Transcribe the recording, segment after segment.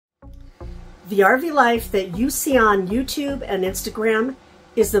The RV life that you see on YouTube and Instagram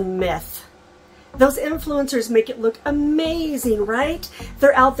is a myth. Those influencers make it look amazing, right?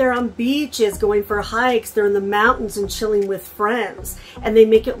 They're out there on beaches going for hikes, they're in the mountains and chilling with friends, and they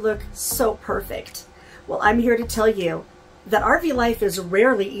make it look so perfect. Well, I'm here to tell you that RV life is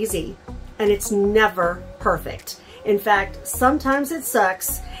rarely easy, and it's never perfect. In fact, sometimes it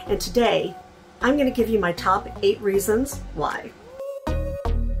sucks, and today I'm going to give you my top 8 reasons why.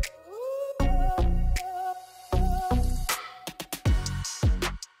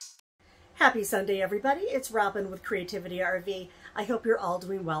 Happy Sunday, everybody. It's Robin with Creativity RV. I hope you're all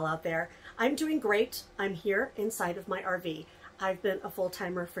doing well out there. I'm doing great. I'm here inside of my RV. I've been a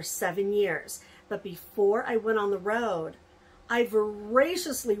full-timer for 7 years, but before I went on the road, I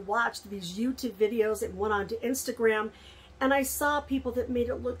voraciously watched these YouTube videos and went on to Instagram, and I saw people that made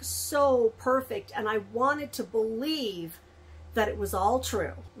it look so perfect, and I wanted to believe that it was all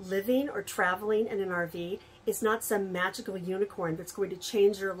true. Living or traveling in an RV is not some magical unicorn that's going to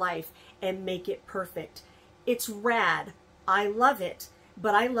change your life and make it perfect. It's rad. I love it,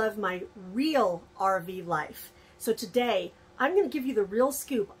 but I love my real RV life. So today, I'm going to give you the real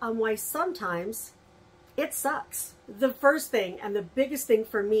scoop on why sometimes it sucks. The first thing and the biggest thing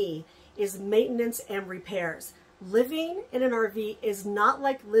for me is maintenance and repairs. Living in an RV is not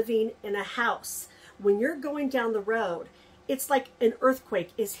like living in a house. When you're going down the road, it's like an earthquake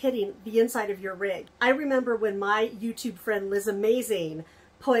is hitting the inside of your rig. I remember when my YouTube friend Liz Amazing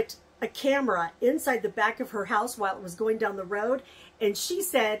put a camera inside the back of her house while it was going down the road, and she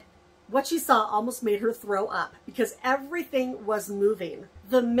said what she saw almost made her throw up because everything was moving.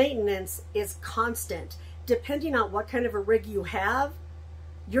 The maintenance is constant. Depending on what kind of a rig you have,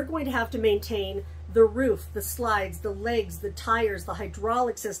 you're going to have to maintain the roof, the slides, the legs, the tires, the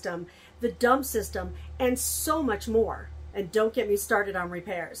hydraulic system, the dump system, and so much more. And don't get me started on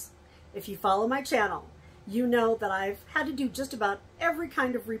repairs. If you follow my channel, you know that I've had to do just about every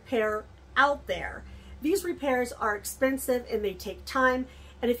kind of repair out there. These repairs are expensive and they take time.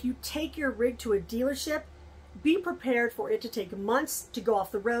 And if you take your rig to a dealership, be prepared for it to take months to go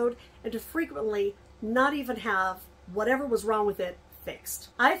off the road and to frequently not even have whatever was wrong with it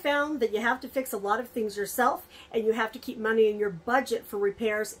fixed. I found that you have to fix a lot of things yourself, and you have to keep money in your budget for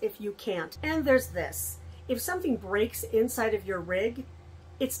repairs if you can't. And there's this. If something breaks inside of your rig,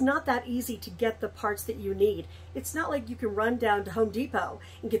 it's not that easy to get the parts that you need. It's not like you can run down to Home Depot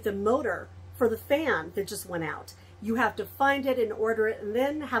and get the motor for the fan that just went out. You have to find it and order it and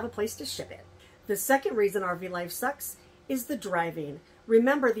then have a place to ship it. The second reason RV life sucks is the driving.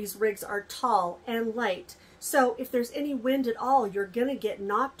 Remember, these rigs are tall and light. So if there's any wind at all, you're gonna get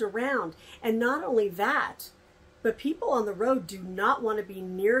knocked around. And not only that, but people on the road do not want to be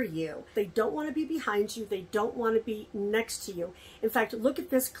near you. They don't want to be behind you. They don't want to be next to you. In fact, look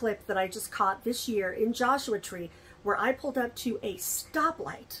at this clip that I just caught this year in Joshua Tree, where I pulled up to a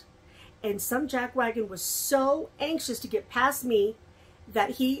stoplight, and some jackwagon was so anxious to get past me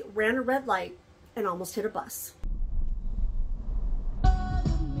that he ran a red light and almost hit a bus.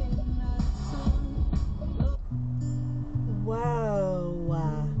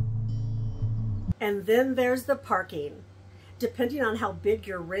 And then there's the parking. Depending on how big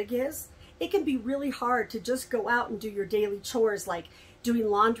your rig is, it can be really hard to just go out and do your daily chores like doing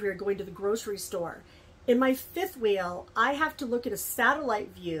laundry or going to the grocery store. In my fifth wheel, I have to look at a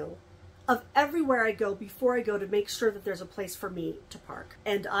satellite view of everywhere I go before I go to make sure that there's a place for me to park.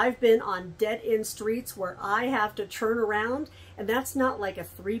 And I've been on dead-end streets where I have to turn around, and that's not like a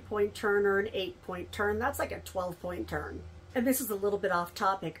 3-point turn or an 8-point turn. That's like a 12-point turn. And this is a little bit off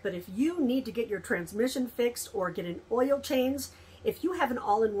topic, but if you need to get your transmission fixed or get an oil change, if you have an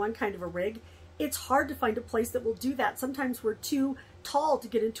all-in-one kind of a rig, it's hard to find a place that will do that. Sometimes we're too tall to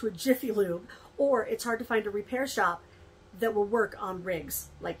get into a Jiffy Lube, or it's hard to find a repair shop that will work on rigs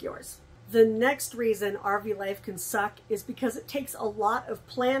like yours. The next reason RV life can suck is because it takes a lot of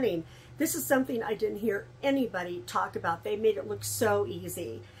planning. This is something I didn't hear anybody talk about. They made it look so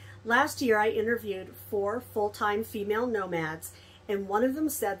easy. Last year, I interviewed 4 full-time female nomads, and one of them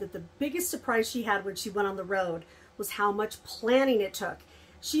said that the biggest surprise she had when she went on the road was how much planning it took.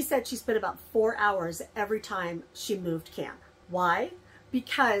 She said she spent about 4 hours every time she moved camp. Why?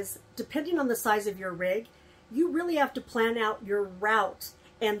 Because depending on the size of your rig, you really have to plan out your route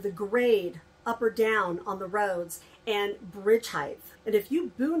and the grade up or down on the roads and bridge height. And if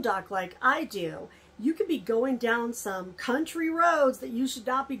you boondock like I do, you could be going down some country roads that you should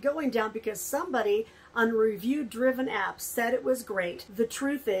not be going down because somebody on a review-driven app said it was great. The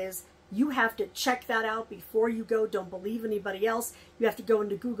truth is, you have to check that out before you go. Don't believe anybody else. You have to go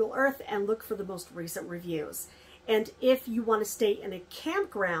into Google Earth and look for the most recent reviews. And if you want to stay in a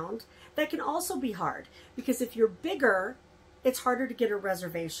campground, that can also be hard, because if you're bigger, it's harder to get a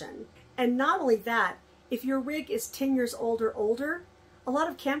reservation. And not only that, if your rig is 10 years old or older, a lot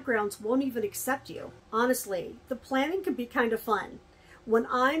of campgrounds won't even accept you. Honestly, the planning can be kind of fun. When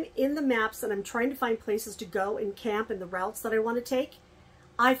I'm in the maps and I'm trying to find places to go and camp and the routes that I want to take,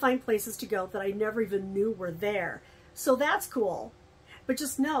 I find places to go that I never even knew were there. So that's cool. But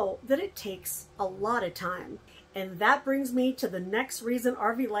just know that it takes a lot of time. And that brings me to the next reason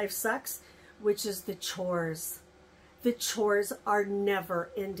RV life sucks, which is the chores. The chores are never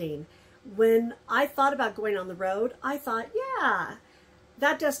ending. When I thought about going on the road, I thought, yeah,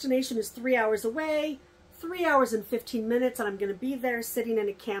 that destination is 3 hours away, 3 hours and 15 minutes, and I'm going to be there sitting in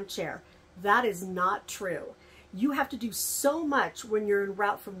a camp chair. That is not true. You have to do so much when you're en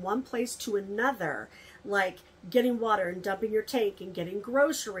route from one place to another, like getting water and dumping your tank and getting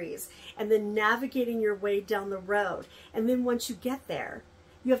groceries, and then navigating your way down the road. And then once you get there,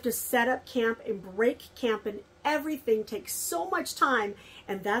 you have to set up camp and break camp, and everything takes so much time,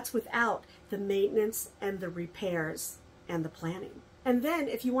 and that's without the maintenance and the repairs and the planning. And then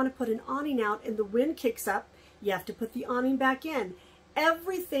if you want to put an awning out and the wind kicks up, you have to put the awning back in.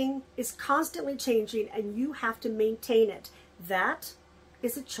 Everything is constantly changing and you have to maintain it. That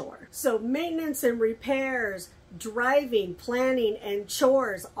is a chore. So maintenance and repairs, driving, planning, and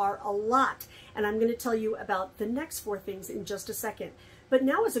chores are a lot. And I'm going to tell you about the next 4 things in just a second. But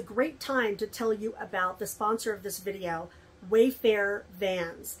now is a great time to tell you about the sponsor of this video, Wayfarer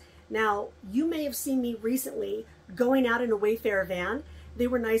Vans. Now, you may have seen me recently going out in a Wayfarer van. They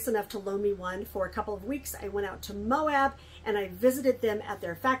were nice enough to loan me one for a couple of weeks. I went out to Moab and I visited them at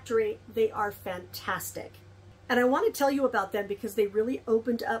their factory. They are fantastic. And I want to tell you about them because they really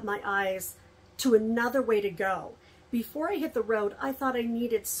opened up my eyes to another way to go. Before I hit the road, I thought I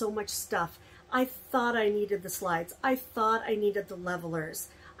needed so much stuff. I thought I needed the slides. I thought I needed the levelers.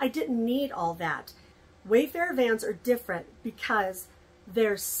 I didn't need all that. Wayfarer vans are different because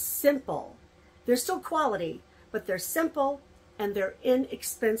they're simple. They're still quality, but they're simple and they're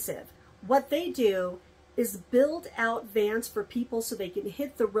inexpensive. What they do is build out vans for people so they can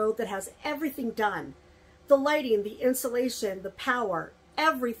hit the road that has everything done. The lighting, the insulation, the power,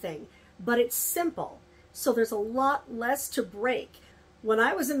 everything. But it's simple, so there's a lot less to break. When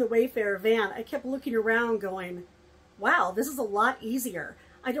I was in the Wayfarer van, I kept looking around going, wow, this is a lot easier.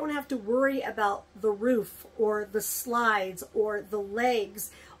 I don't have to worry about the roof or the slides or the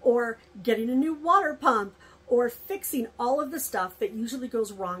legs or getting a new water pump or fixing all of the stuff that usually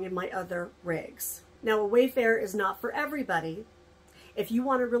goes wrong in my other rigs. Now, a Wayfarer is not for everybody. If you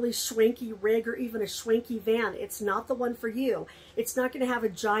want a really schwanky rig or even a schwanky van, it's not the one for you. It's not going to have a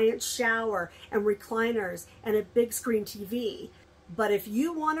giant shower and recliners and a big screen TV. But if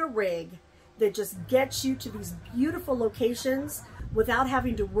you want a rig that just gets you to these beautiful locations without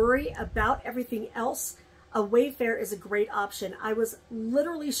having to worry about everything else, a Wayfarer is a great option. I was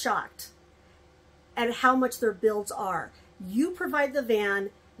literally shocked at how much their builds are. You provide the van,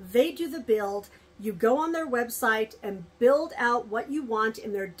 they do the build, you go on their website and build out what you want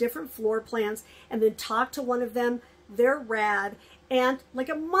in their different floor plans and then talk to one of them. They're rad. And like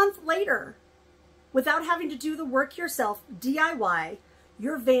a month later, without having to do the work yourself, DIY,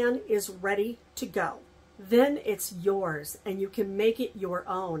 your van is ready to go. Then it's yours and you can make it your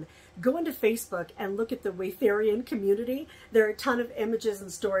own. Go into Facebook and look at the Wayfarian community. There are a ton of images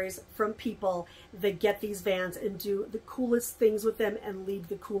and stories from people that get these vans and do the coolest things with them and lead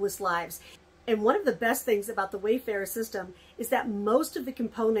the coolest lives. And one of the best things about the Wayfarer system is that most of the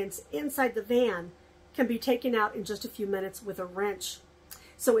components inside the van can be taken out in just a few minutes with a wrench.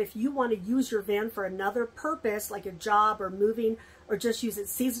 So if you want to use your van for another purpose, like a job or moving, or just use it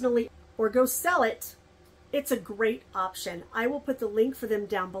seasonally, or go sell it, it's a great option. I will put the link for them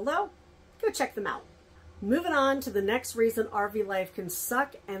down below. Go check them out. Moving on to the next reason RV life can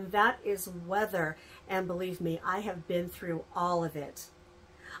suck, and that is weather. And believe me, I have been through all of it.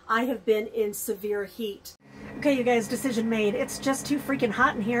 I have been in severe heat. Okay, you guys, decision made. It's just too freaking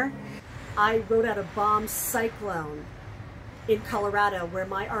hot in here. I rode out a bomb cyclone in Colorado where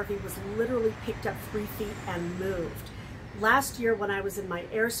my RV was literally picked up 3 feet and moved. Last year when I was in my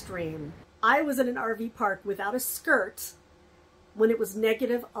Airstream, I was in an RV park without a skirt when it was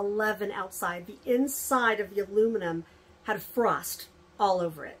 -11 outside. The inside of the aluminum had frost all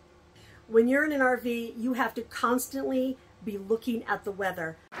over it. When you're in an RV, you have to constantly be looking at the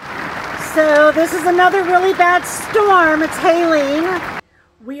weather. So this is another really bad storm. It's hailing.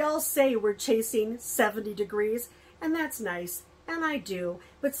 We all say we're chasing 70 degrees, and that's nice, and I do,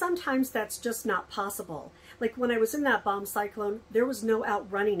 but sometimes that's just not possible. Like when I was in that bomb cyclone, there was no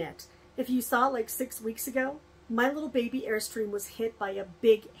outrunning it. If you saw it like 6 weeks ago, My little baby Airstream was hit by a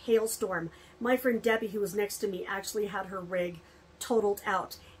big hailstorm. My friend Debbie, who was next to me, actually had her rig totaled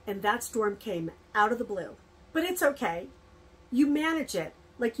out, and that storm came out of the blue. But it's okay. You manage it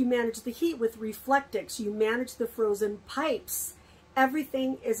like you manage the heat with Reflectix. You manage the frozen pipes.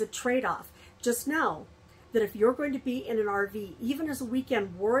 Everything is a trade-off. Just know that if you're going to be in an RV, even as a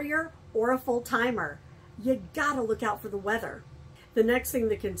weekend warrior or a full-timer, you gotta look out for the weather. The next thing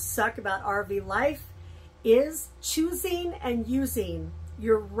that can suck about RV life is choosing and using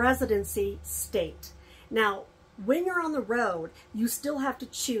your residency state. Now, when you're on the road, you still have to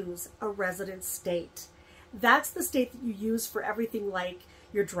choose a residence state. That's the state that you use for everything like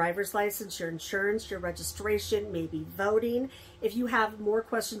your driver's license, your insurance, your registration, maybe voting. If you have more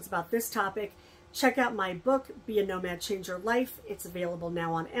questions about this topic, check out my book, Be a Nomad, Change Your Life. It's available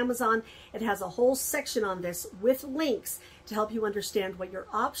now on Amazon. It has a whole section on this with links to help you understand what your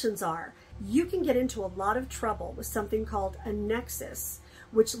options are. You can get into a lot of trouble with something called a nexus,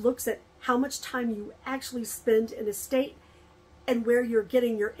 which looks at how much time you actually spend in a state and where you're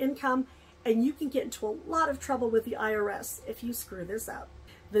getting your income, and you can get into a lot of trouble with the IRS if you screw this up.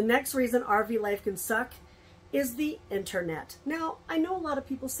 The next reason RV life can suck is the internet. Now, I know a lot of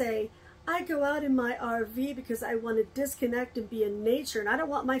people say, I go out in my RV because I want to disconnect and be in nature, and I don't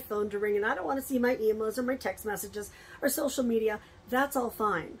want my phone to ring, and I don't want to see my emails or my text messages or social media. That's all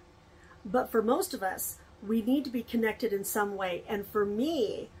fine. But for most of us, we need to be connected in some way. And for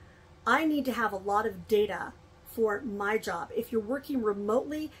me, I need to have a lot of data for my job. If you're working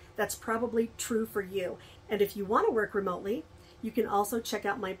remotely, that's probably true for you. And if you want to work remotely, you can also check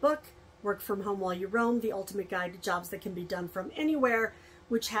out my book, Work From Home While You Roam, The Ultimate Guide to Jobs That Can Be Done From Anywhere,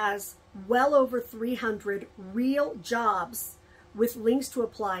 which has well over 300 real jobs with links to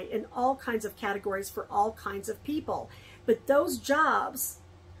apply in all kinds of categories for all kinds of people. But those jobs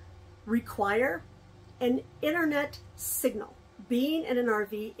require an internet signal. Being in an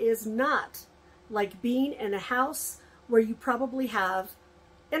RV is not like being in a house where you probably have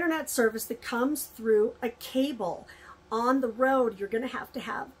internet service that comes through a cable. On the road, you're going to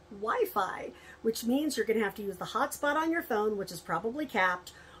have Wi-Fi, which means you're going to have to use the hotspot on your phone, which is probably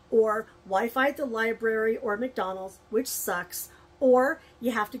capped, or Wi-Fi at the library or McDonald's, which sucks, or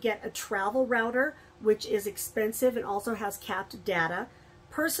you have to get a travel router, which is expensive and also has capped data.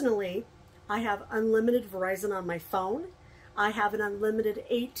 Personally, I have unlimited Verizon on my phone. I have an unlimited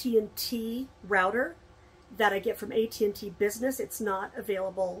AT&T router that I get from AT&T Business. It's not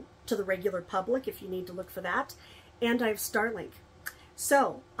available to the regular public if you need to look for that. And I have Starlink.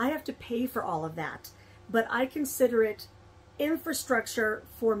 So I have to pay for all of that, but I consider it infrastructure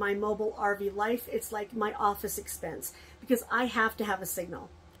for my mobile RV life. It's like my office expense because I have to have a signal.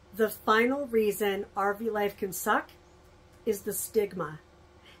 The final reason RV life can suck is the stigma.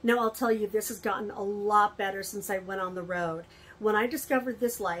 Now, I'll tell you, this has gotten a lot better since I went on the road. When I discovered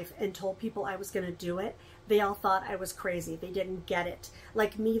this life and told people I was going to do it, they all thought I was crazy. They didn't get it.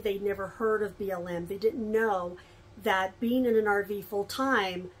 Like me, they'd never heard of BLM. They didn't know that being in an RV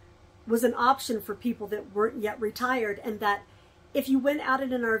full-time was an option for people that weren't yet retired, and that if you went out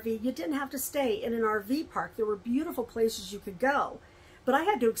in an RV, you didn't have to stay in an RV park. There were beautiful places you could go. But I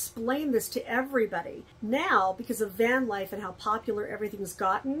had to explain this to everybody. Now, because of van life and how popular everything's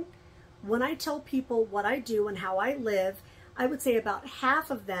gotten, when I tell people what I do and how I live, I would say about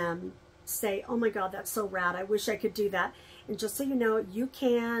half of them say, oh my God, that's so rad. I wish I could do that. And just so you know, you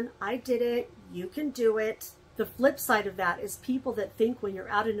can. I did it. You can do it. The flip side of that is people that think when you're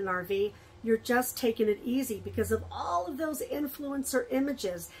out in an RV, you're just taking it easy because of all of those influencer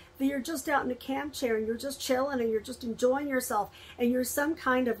images, that you're just out in a camp chair and you're just chilling and you're just enjoying yourself and you're some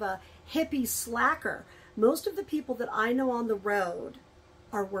kind of a hippie slacker. Most of the people that I know on the road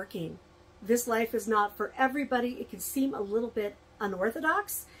are working. This life is not for everybody. It can seem a little bit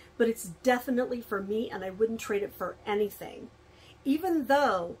unorthodox, but it's definitely for me, and I wouldn't trade it for anything. Even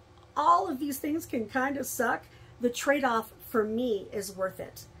though all of these things can kind of suck, the trade-off for me is worth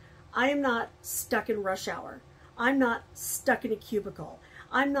it. I am not stuck in rush hour. I'm not stuck in a cubicle.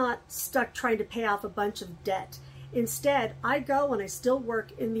 I'm not stuck trying to pay off a bunch of debt. Instead, I go and I still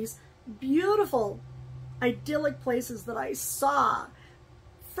work in these beautiful, idyllic places that I saw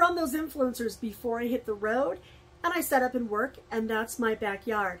from those influencers before I hit the road, and I set up and work, and that's my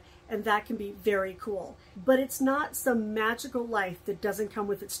backyard, and that can be very cool. But it's not some magical life that doesn't come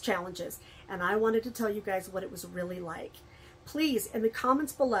with its challenges, and I wanted to tell you guys what it was really like. Please, in the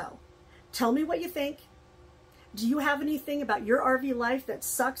comments below, tell me what you think. Do you have anything about your RV life that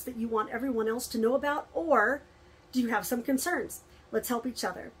sucks that you want everyone else to know about? Or do you have some concerns? Let's help each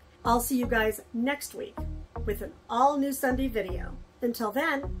other. I'll see you guys next week with an all-new Sunday video. Until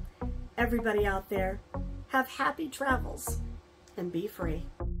then, everybody out there, Have happy travels and be free.